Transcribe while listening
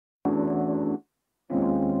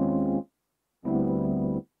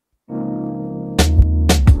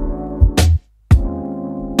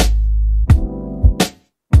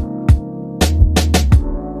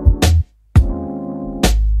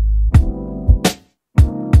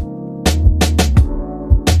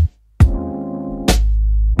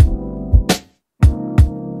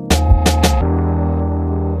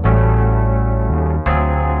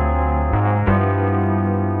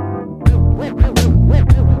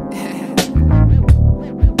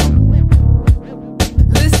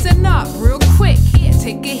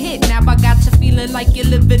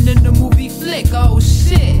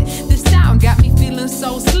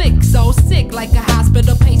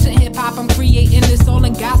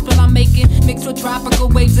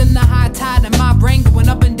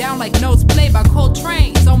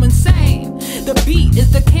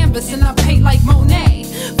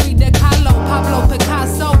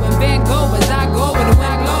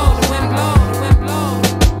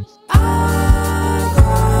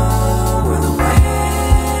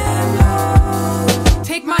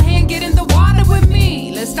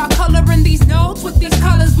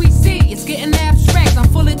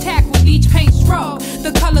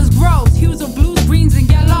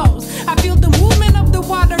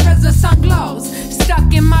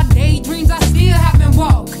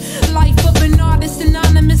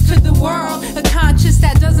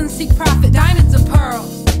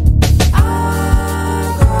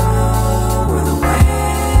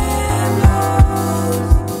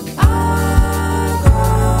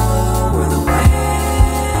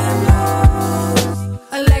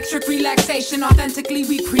frantically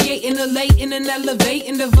recreating the latent and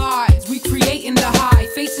elevating the vibes. We creating the high,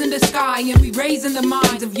 facing the sky, and we raising the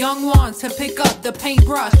minds of young ones to pick up the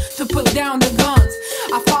paintbrush, to put down the guns.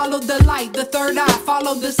 I follow the light, the third eye,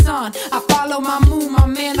 follow the sun. I follow my moon, my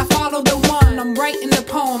man, I follow the one. I'm writing the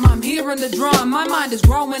poem, I'm hearing the drum. My mind is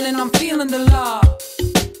growing and I'm feeling the love.